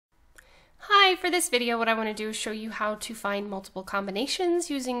Hi, for this video what I want to do is show you how to find multiple combinations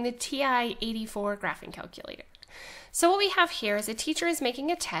using the TI-84 graphing calculator. So what we have here is a teacher is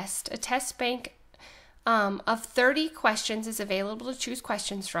making a test bank of 30 questions is available to choose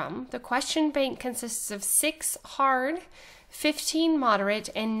questions from. The question bank consists of 6 hard, 15 moderate,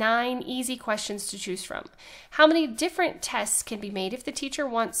 and 9 easy questions to choose from. How many different tests can be made if the teacher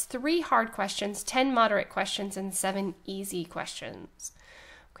wants 3 hard questions, 10 moderate questions, and 7 easy questions?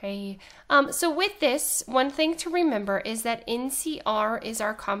 Okay, so with this, one thing to remember is that NCR is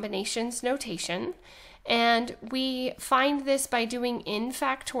our combinations notation, and we find this by doing n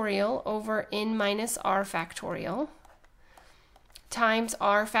factorial over n minus r factorial times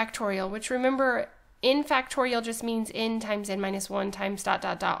r factorial, which remember, n factorial just means n times n minus 1 times dot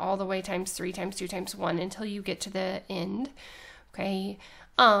dot dot all the way times 3 times 2 times 1 until you get to the end. Okay,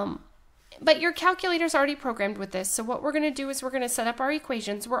 but your calculator's already programmed with this, so what we're going to do is we're going to set up our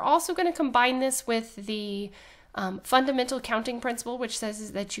equations. We're also going to combine this with the fundamental counting principle, which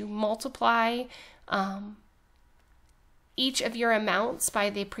says that you multiply each of your amounts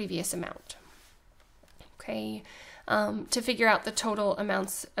by the previous amount, okay, to figure out the total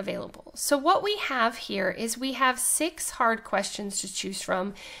amounts available. So what we have here is we have 6 hard questions to choose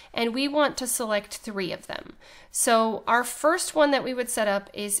from, and we want to select 3 of them. So our first one that we would set up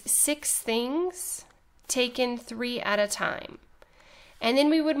is 6 things taken 3 at a time. And then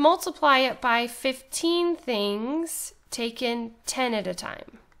we would multiply it by 15 things taken 10 at a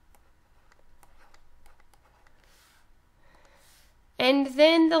time. And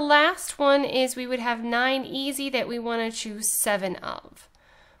then the last one is we would have 9 easy that we want to choose 7 of.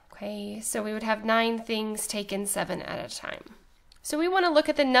 Okay, so we would have 9 things taken 7 at a time. So we want to look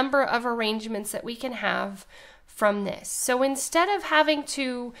at the number of arrangements that we can have from this. So instead of having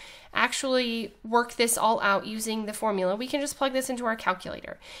to actually work this all out using the formula, we can just plug this into our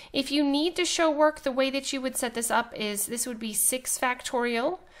calculator. If you need to show work, the way that you would set this up is this would be 6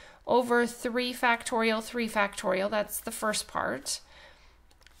 factorial over 3 factorial, 3 factorial, that's the first part,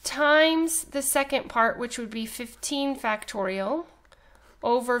 times the second part, which would be 15 factorial,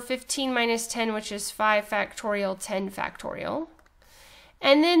 over 15 minus 10, which is 5 factorial, 10 factorial.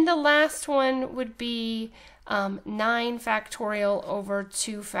 And then the last one would be 9 factorial over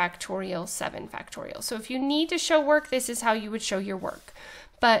 2 factorial, 7 factorial. So if you need to show work, this is how you would show your work.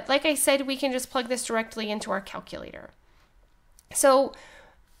 But like I said, we can just plug this directly into our calculator. So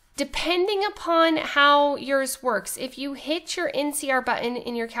depending upon how yours works, if you hit your NCR button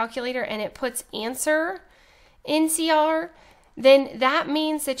in your calculator and it puts answer NCR, then that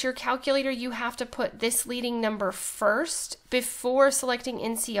means that your calculator, you have to put this leading number first before selecting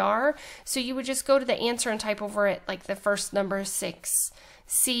NCR. So you would just go to the answer and type over it like the first number 6,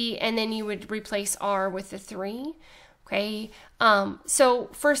 C, and then you would replace R with the 3. Okay, so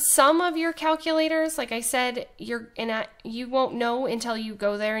for some of your calculators, like I said, you won't know until you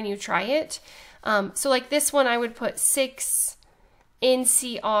go there and you try it. So like this one, I would put 6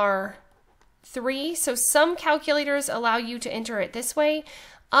 NCR 3. So some calculators allow you to enter it this way.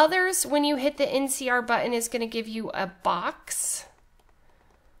 Others, when you hit the NCR button, is going to give you a box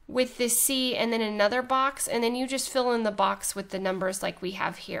with the C and then another box, and then you just fill in the box with the numbers like we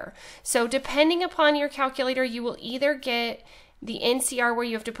have here. So depending upon your calculator, you will either get the NCR where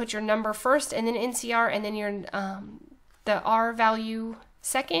you have to put your number first and then NCR and then your the R value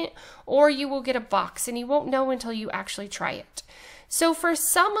second, or you will get a box and you won't know until you actually try it. So for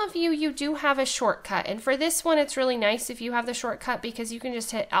some of you, you do have a shortcut, and for this one it's really nice if you have the shortcut because you can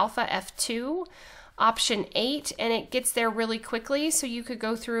just hit alpha F2 option 8 and it gets there really quickly. So you could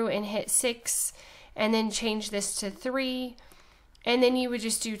go through and hit 6 and then change this to 3, and then you would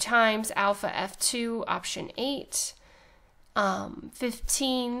just do times alpha F2 option 8,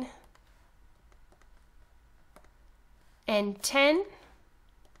 15 and 10,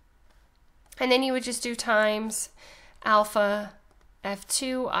 and then you would just do times alpha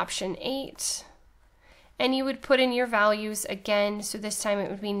F2 option 8, and you would put in your values again. So this time it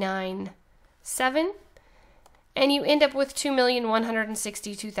would be 9, 7, and you end up with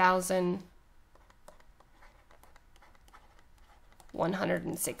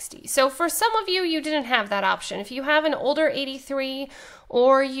 2,162,160. So for some of you, you didn't have that option. If you have an older 83,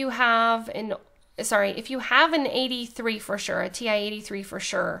 or you have an, if you have an 83 for sure, a TI-84 for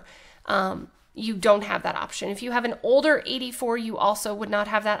sure, you don't have that option. If you have an older 84, you also would not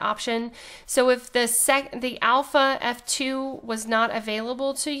have that option. So if the alpha F2 was not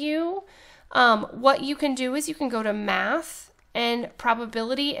available to you, what you can do is you can go to math and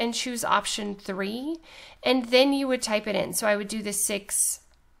probability and choose option 3, and then you would type it in. So I would do the 6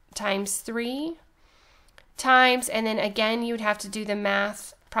 times 3 times, and then again you would have to do the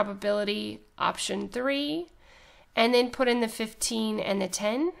math probability, option 3, and then put in the 15 and the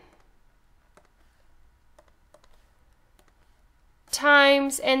 10.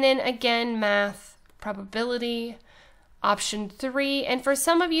 Times, and then again, math, probability, option 3. And for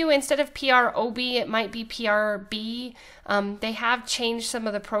some of you, instead of PROB, it might be PRB. They have changed some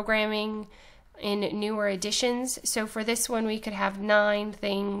of the programming in newer editions. So for this one, we could have 9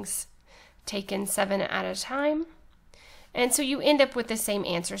 things taken 7 at a time. And so you end up with the same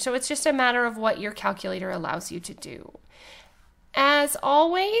answer. So it's just a matter of what your calculator allows you to do. As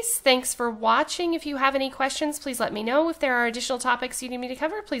always, thanks for watching. If you have any questions, please let me know. If there are additional topics you need me to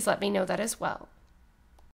cover, please let me know that as well.